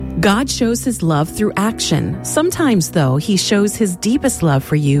God shows his love through action. Sometimes, though, he shows his deepest love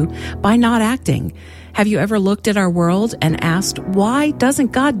for you by not acting. Have you ever looked at our world and asked, why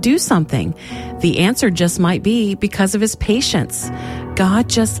doesn't God do something? The answer just might be because of his patience. God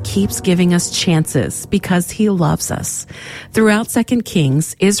just keeps giving us chances because he loves us. Throughout 2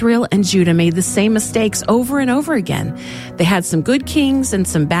 Kings, Israel and Judah made the same mistakes over and over again. They had some good kings and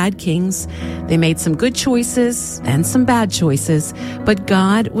some bad kings. They made some good choices and some bad choices, but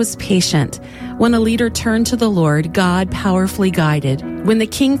God was patient. When a leader turned to the Lord, God powerfully guided. When the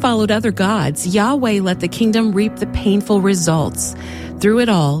king followed other gods, Yahweh let the kingdom reap the painful results. Through it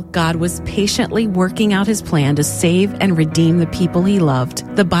all, God was patiently working out his plan to save and redeem the people he loved.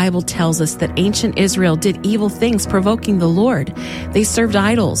 The Bible tells us that ancient Israel did evil things, provoking the Lord. They served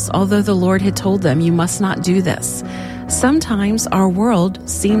idols, although the Lord had told them, you must not do this. Sometimes our world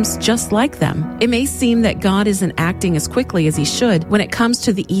seems just like them. It may seem that God isn't acting as quickly as he should when it comes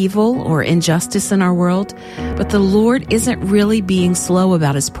to the evil or injustice in our world, but the Lord isn't really being slow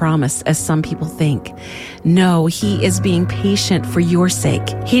about his promise as some people think. No, he is being patient for your sake.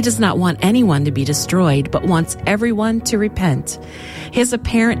 He does not want anyone to be destroyed, but wants everyone to repent. His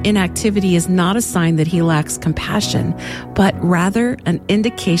apparent inactivity is not a sign that he lacks compassion, but rather an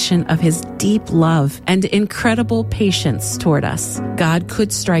indication of his deep love and incredible patience toward us. God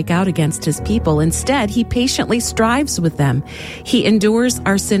could strike out against his people. Instead, he patiently strives with them. He endures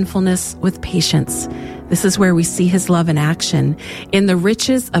our sinfulness with patience. This is where we see his love in action, in the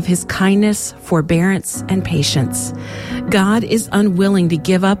riches of his kindness, forbearance, and patience. God is unwilling to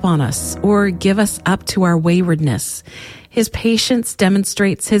give up on us or give us up to our waywardness. His patience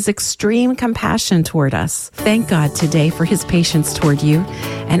demonstrates his extreme compassion toward us. Thank God today for his patience toward you,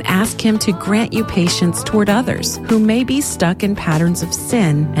 and ask him to grant you patience toward others who may be stuck in patterns of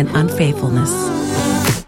sin and unfaithfulness.